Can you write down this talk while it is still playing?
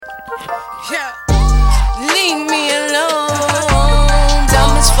Yeah. Leave me alone.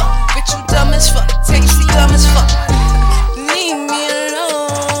 Dumb as fuck, bitch, you dumb as fuck. Tasty, dumb as fuck. Leave me alone.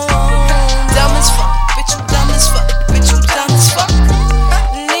 Dumb as fuck, bitch, you dumb as fuck. Bitch, you dumb as fuck.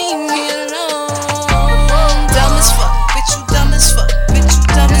 Leave me alone. Dumb as fuck, bitch, you dumb as fuck. Bitch, you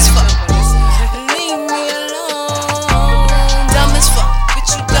dumb as fuck. Leave me alone. Dumb as fuck,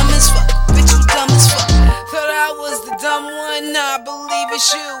 bitch, you dumb as fuck. Bitch, you dumb as fuck. Thought I was the dumb one, nah, I believe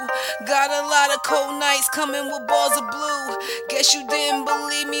it's you. Got a lot of cold nights coming with balls of blue. Guess you didn't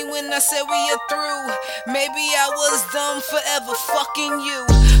believe me when I said we are through. Maybe I was dumb forever fucking you.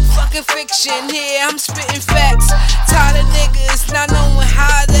 Fucking fiction, here I'm spitting facts. Tired of niggas not knowing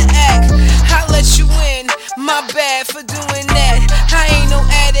how to act. I let you in, my bad for doing that. I ain't no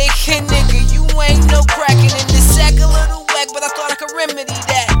addict, and nigga, you ain't no cracking in this sack. A little whack, but I thought I could remedy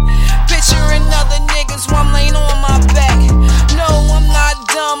that. Picturing other niggas while I'm laying on my back. No, I'm not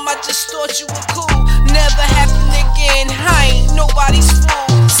dumb, I just thought you were cool. Never happen again, I ain't nobody's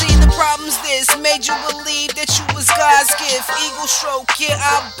fool. See, the problem's this, made you believe that you was God's gift. Eagle stroke, yeah,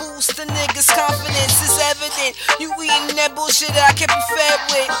 I boost the niggas' confidence. It's evident, you eating that bullshit I kept you fed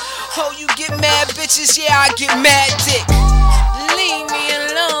with. Oh, you get mad bitches, yeah, I get mad dick. Leave me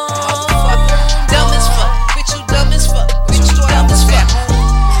alone. Dumb as fuck, bitch, you dumb as fuck. Bitch, you dumb as fuck.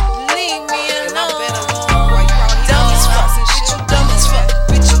 Leave me alone. Dumb as fuck, bitch, you dumb as fuck.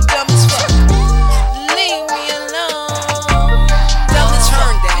 Bitch, you dumb as fuck. Leave me alone. Dumb as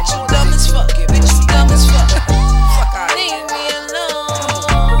fuck, bitch, you dumb as fuck. Bitch, you dumb as fuck. Leave me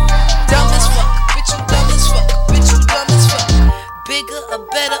alone. Dumb as fuck, bitch, you dumb as fuck. Bitch, you dumb as fuck. Bigger or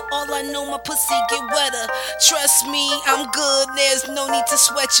better, all I know my pussy get wetter. Trust me, I'm good, there's no need to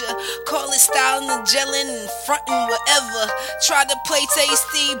sweat ya. Call it styling and gelling and frontin' whatever. Try to play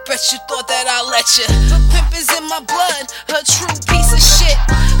tasty, bet you thought that I'd let ya. Pimp is in my blood, a true piece of shit.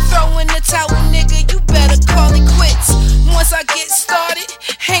 Throwing the towel, nigga, you better call it quits. Once I get started,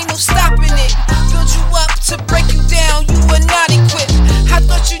 ain't no stopping it. Build you up to break you down, you are not equipped. I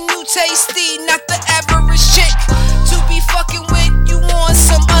thought you knew tasty, not the average chick. To be fucking with you on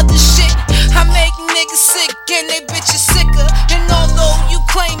some other shit. I make niggas sick and they bitches sicker. And although you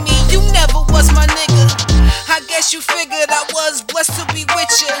claim me, you never was my nigga. I guess you figured I was blessed to be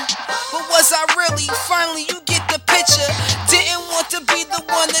with you. But was I really? Finally you get the picture. Didn't want to be the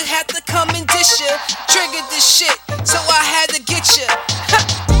one that had to come and dish you. Triggered this shit, so I had to get you.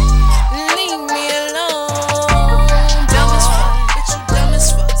 Leave me alone. Dumb as fuck, bitch, you dumb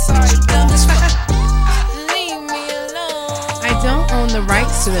as fuck. Sorry, dumb as fuck. Leave me alone. I don't own the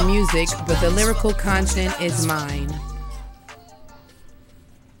rights to the music, but the lyrical content is mine.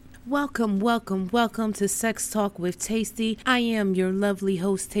 Welcome to Sex Talk with Tasty. I am your lovely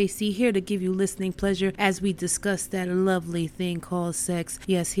host, Tasty, here to give you listening pleasure as we discuss that lovely thing called sex.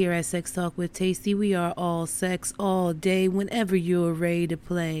 Yes, here at Sex Talk with Tasty, we are all sex all day whenever you're ready to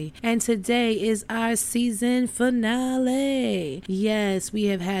play. And today is our season finale. Yes, we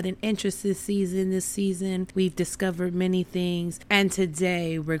have had an interesting season this season. We've discovered many things, and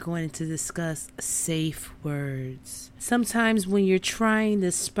today we're going to discuss safe words. Sometimes when you're trying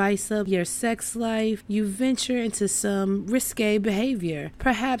to spice up your sex life, you venture into some risque behavior.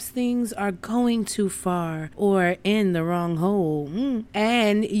 Perhaps things are going too far or in the wrong hole,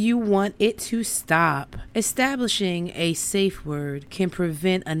 and you want it to stop. Establishing a safe word can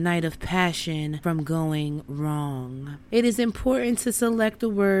prevent a night of passion from going wrong. It is important to select a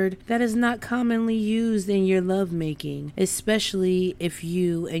word that is not commonly used in your lovemaking, especially if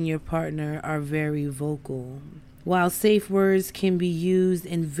you and your partner are very vocal. While safe words can be used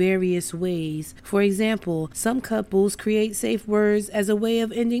in various ways, for example, some couples create safe words as a way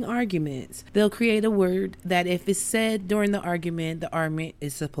of ending arguments. They'll create a word that if it's said during the argument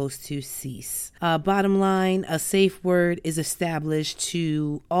is supposed to cease. Bottom line, a safe word is established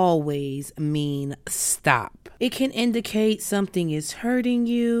to always mean stop. It can indicate something is hurting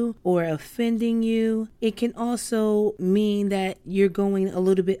you or offending you. It can also mean that you're going a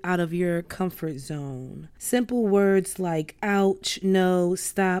little bit out of your comfort zone. Simple words like ouch, no,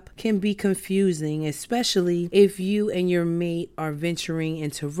 stop can be confusing, especially if you and your mate are venturing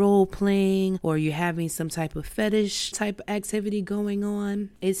into role playing or you're having some type of fetish type activity going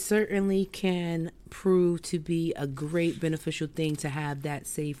on. It certainly can prove to be a great beneficial thing to have that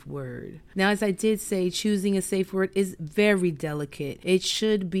safe word. Now, as I did say, choosing a safe word is very delicate. It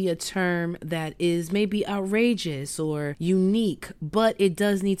should be a term that is maybe outrageous or unique, but it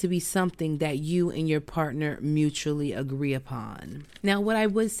does need to be something that you and your partner mutually mutually agree upon. Now, what I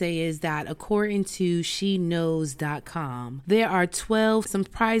would say is that according to SheKnows.com, there are 12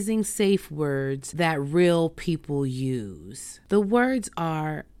 surprising safe words that real people use. The words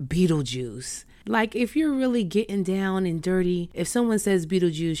are Beetlejuice. Like, if you're really getting down and dirty, if someone says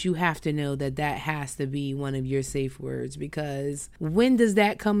Beetlejuice, you have to know that that has to be one of your safe words, because when does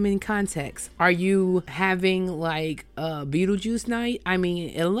that come in context? Are you having like a Beetlejuice night? I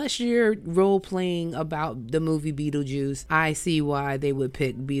mean, unless you're role playing about the movie Beetlejuice, I see why they would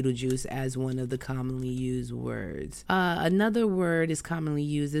pick Beetlejuice as one of the commonly used words. Another word is commonly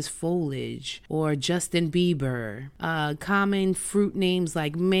used is foliage or Justin Bieber. Common fruit names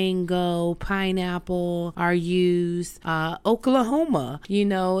like mango, pineapple are used. Oklahoma,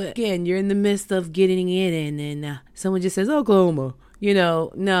 again, you're in the midst of getting it in and someone just says Oklahoma.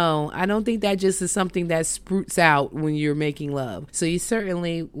 No, I don't think that just is something that sprouts out when you're making love. So you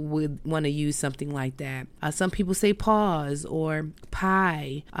certainly would want to use something like that. Some people say pause or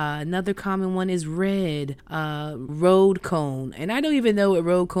pie. Another common one is red, road cone. And I don't even know what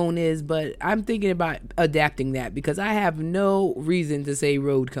road cone is, but I'm thinking about adapting that because I have no reason to say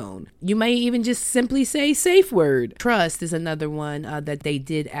road cone. You may even just simply say safe word. Trust is another one that they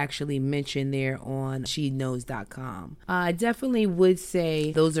did actually mention there on SheKnows.com. I definitely would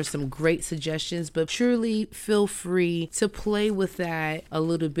say those are some great suggestions, but truly feel free to play with that a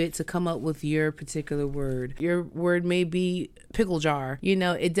little bit to come up with your particular word. Your word may be pickle jar.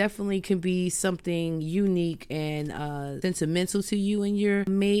 It definitely can be something unique and sentimental to you and your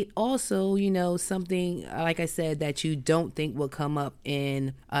mate. Also, something, like I said, that you don't think will come up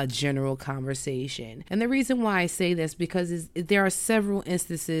in a general conversation. And the reason why I say this because there are several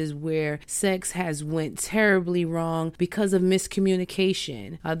instances where sex has went terribly wrong because of miscommunication.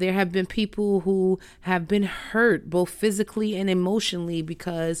 There have been people who have been hurt both physically and emotionally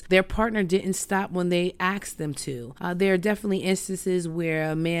because their partner didn't stop when they asked them to. There are definitely instances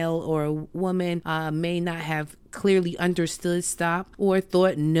where a male or a woman may not have clearly understood stop or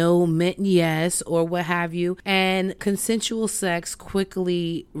thought no meant yes or what have you, and consensual sex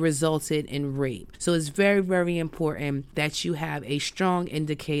quickly resulted in rape. So it's very, very important that you have a strong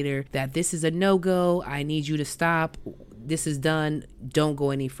indicator that this is a no-go. I need you to stop. This is done. Don't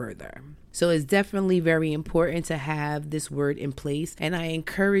go any further. So it's definitely very important to have this word in place. And I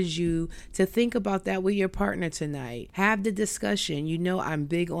encourage you to think about that with your partner tonight. Have the discussion. I'm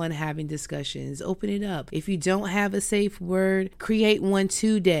big on having discussions. Open it up. If you don't have a safe word, create one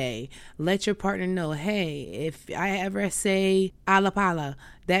today. Let your partner know, hey, if I ever say alapala,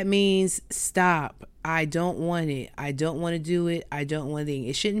 that means stop. I don't want it. I don't want to do it. I don't want it.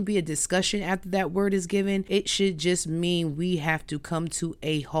 It shouldn't be a discussion after that word is given. It should just mean we have to come to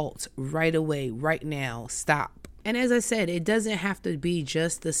a halt right away, right now. Stop. And as I said, it doesn't have to be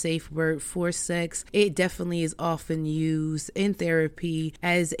just the safe word for sex. It definitely is often used in therapy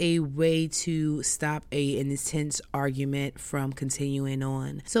as a way to stop an intense argument from continuing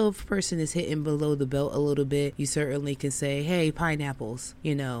on. So if a person is hitting below the belt a little bit, you certainly can say, hey, pineapples.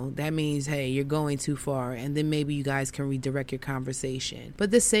 That means, hey, you're going too far. And then maybe you guys can redirect your conversation. But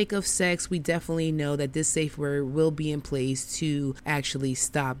the sake of sex, we definitely know that this safe word will be in place to actually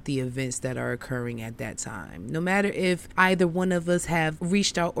stop the events that are occurring at that time. No matter if either one of us have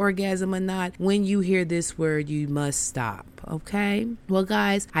reached our orgasm or not, when you hear this word, you must stop. Okay? Well,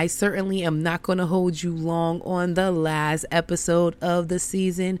 guys, I certainly am not going to hold you long on the last episode of the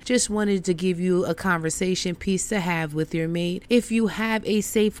season. Just wanted to give you a conversation piece to have with your mate. If you have a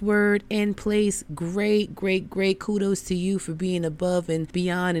safe word in place, great kudos to you for being above and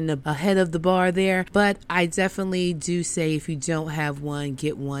beyond and ahead of the bar there. But I definitely do say if you don't have one,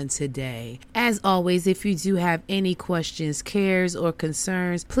 get one today. As always, if you do have any questions, cares, or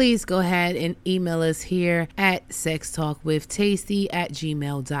concerns, please go ahead and email us here at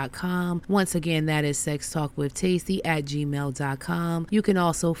sextalkwithtasty@gmail.com. Once again, that is sextalkwithtasty@gmail.com. You can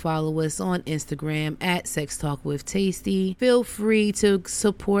also follow us on Instagram at sextalkwithtasty. Feel free to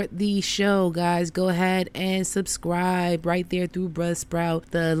support the show, guys. Go ahead and subscribe right there through Buzzsprout.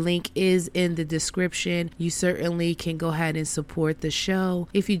 The link is in the description. You certainly can go ahead and support the show.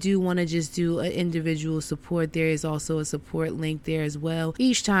 If you do want to just do an individual support, there is also a support link there as well.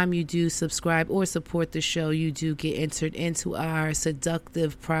 Each time you do subscribe or support the show, you do get entered into our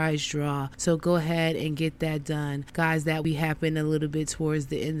seductive prize draw. So go ahead and get that done. Guys, that will happen a little bit towards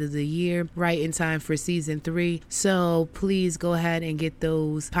the end of the year, right in time for season 3. So please go ahead and get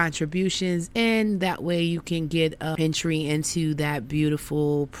those contributions, and that way you can get an entry into that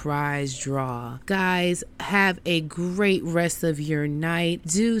beautiful prize draw. Guys, have a great rest of your night.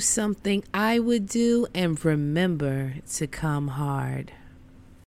 Do something I would do, and remember to come hard.